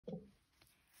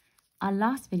Our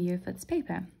last video for this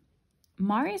paper.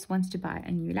 Marius wants to buy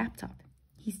a new laptop.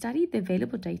 He studied the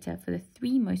available data for the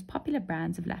 3 most popular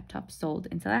brands of laptops sold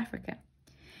in South Africa.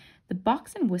 The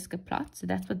box and whisker plot, so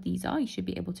that's what these are, you should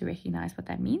be able to recognize what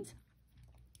that means,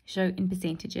 show in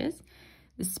percentages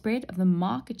the spread of the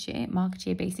market share. Market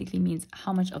share basically means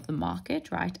how much of the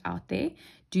market, right, out there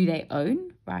do they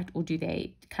own, right, or do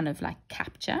they kind of like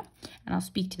capture, and I'll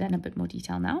speak to that in a bit more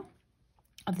detail now,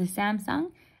 of the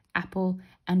Samsung, Apple,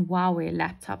 and Huawei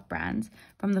laptop brands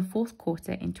from the 4th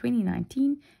quarter in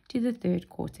 2019 to the 3rd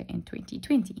quarter in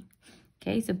 2020.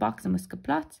 Okay, so box and whisker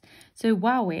plots. So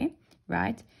Huawei,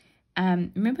 right,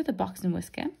 remember the box and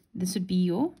whisker, this would be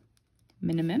your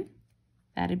minimum,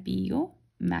 that would be your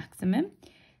maximum.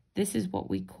 This is what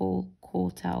we call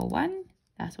quartile 1,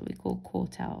 that's what we call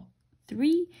quartile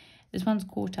 3. This one's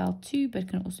quartile 2, but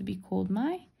can also be called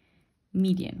my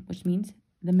median, which means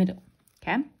the middle.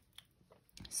 Okay,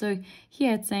 so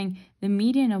here it's saying the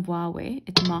median of Huawei,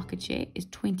 its market share is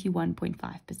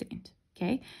 21.5%.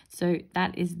 Okay, so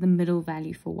that is the middle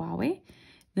value for Huawei.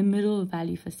 The middle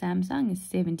value for Samsung is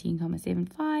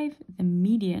 17.75. The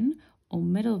median or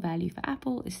middle value for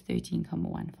Apple is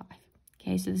 13.15.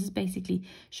 Okay, so this is basically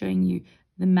showing you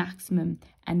the maximum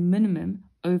and minimum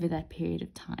over that period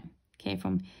of time. Okay,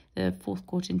 from the 4th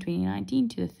quarter in 2019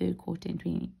 to the 3rd quarter in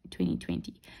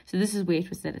 2020. So this is where it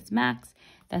was at its max.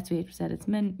 That's where it was at its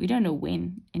min. We don't know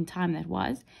when in time that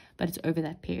was, but it's over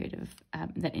that period of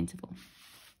that interval.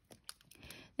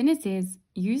 Then it says,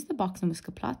 use the box and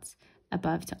whisker plots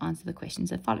above to answer the questions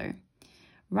that follow.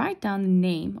 Write down the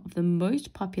name of the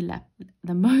most popular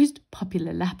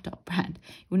laptop brand.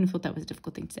 You wouldn't have thought that was a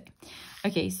difficult thing to say.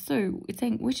 Okay, so it's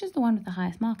saying, which is the one with the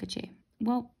highest market share?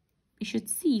 Well, you should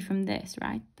see from this,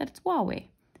 right, that it's Huawei,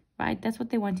 right? That's what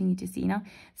they're wanting you to see. Now,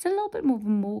 it's a little bit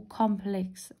more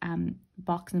complex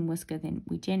box and whisker than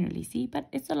we generally see, but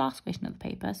it's the last question of the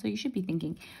paper, so you should be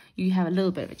thinking you have a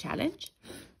little bit of a challenge.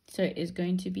 So it is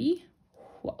going to be,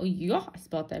 oh, yeah, I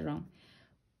spelled that wrong.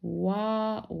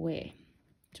 Huawei.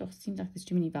 Just seems like there's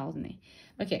too many vowels in there.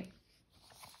 Okay.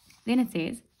 Then it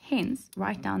says, hence,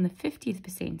 write down the 50th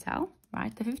percentile,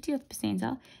 right? The 50th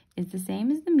percentile is the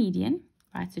same as the median,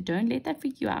 right? So don't let that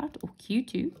freak you out, or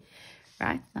Q2,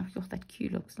 right? Now, what that Q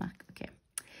looks like, okay.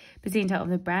 Percentile of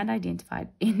the brand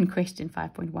identified in question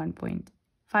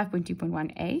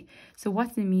 5.2.1a. So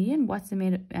what's the median? What's the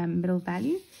middle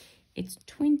value? It's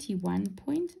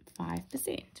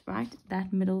 21.5%, right?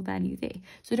 That middle value there.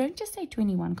 So don't just say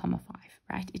 21.5,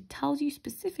 right? It tells you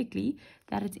specifically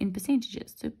that it's in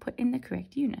percentages. So put in the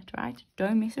correct unit, right?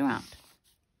 Don't mess around.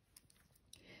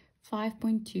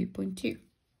 5.2.2.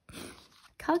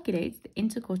 Calculates the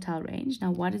interquartile range.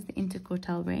 Now, what is the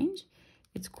interquartile range?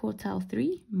 It's quartile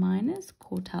 3 minus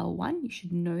quartile 1. You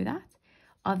should know that,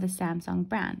 of the Samsung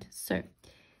brand. So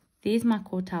there's my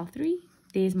quartile 3.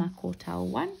 There's my quartile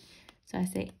 1. So I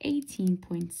say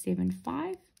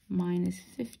 18.75 minus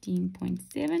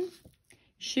 15.7. You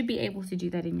should be able to do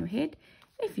that in your head.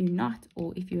 If you're not,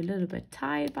 or if you're a little bit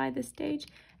tired by this stage,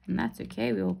 and that's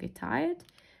okay, we all get tired,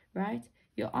 right?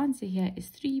 Your answer here is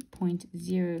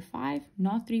 3.05,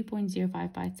 not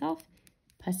 3.05 by itself,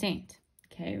 percent.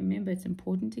 Okay, remember it's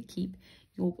important to keep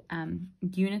your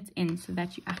units in so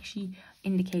that you actually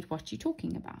indicate what you're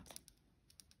talking about.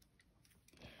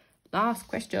 Last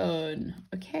question.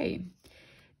 Okay.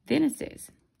 Then it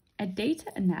says, a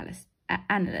data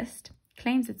analyst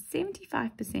claims that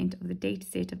 75% of the data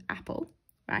set of Apple,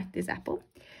 right, this Apple,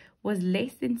 was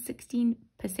less than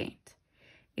 16%.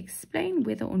 Explain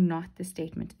whether or not the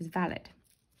statement is valid.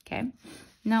 Okay.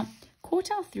 Now,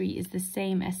 quartile 3 is the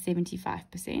same as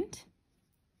 75%.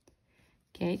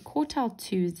 Okay. Quartile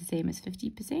 2 is the same as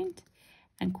 50%.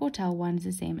 And quartile 1 is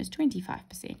the same as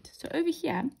 25%. So over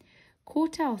here,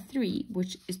 quartile 3,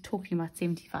 which is talking about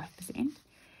 75%,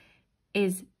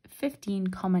 is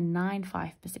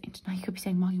 15.95%. Now you could be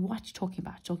saying, Margie, what are you talking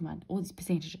about? Talking about all these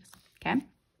percentages. Okay.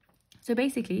 So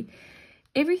basically,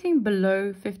 everything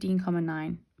below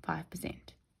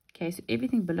 15.95%. Okay, so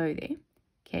everything below there,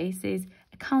 okay, says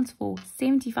accounts for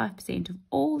 75% of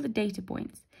all the data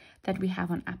points that we have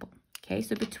on Apple. Okay,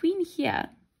 so between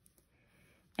here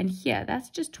and here, that's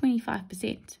just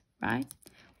 25%, right?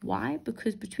 Why?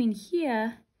 Because between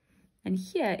here and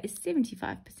here is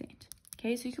 75%.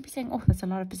 Okay, so you could be saying, oh, that's a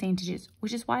lot of percentages,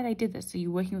 which is why they did this. So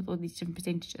you're working with all these different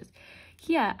percentages.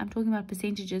 Here, I'm talking about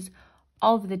percentages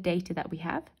of the data that we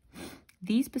have.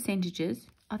 These percentages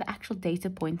are the actual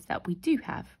data points that we do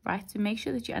have, right? So make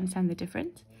sure that you understand the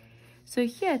difference. So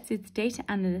here it says data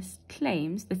analyst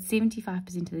claims that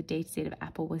 75% of the data set of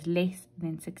Apple was less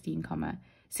than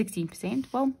 16%.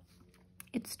 Well,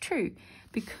 it's true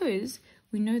because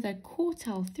we know that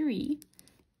quartile 3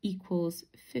 equals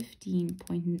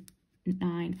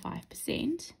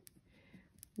 15.95%,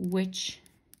 which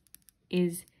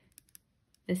is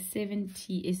the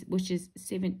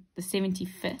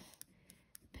 75th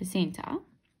percentile.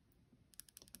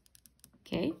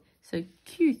 Okay, so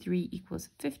Q3 equals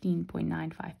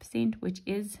 15.95%, which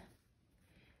is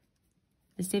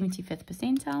the 75th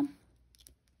percentile.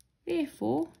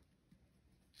 Therefore,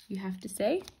 you have to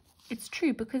say it's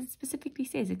true because it specifically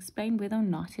says explain whether or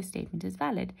not his statement is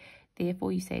valid.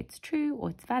 Therefore, you say it's true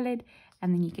or it's valid,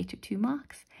 and then you get your 2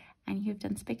 marks, and you have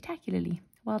done spectacularly.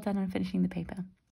 Well done on finishing the paper.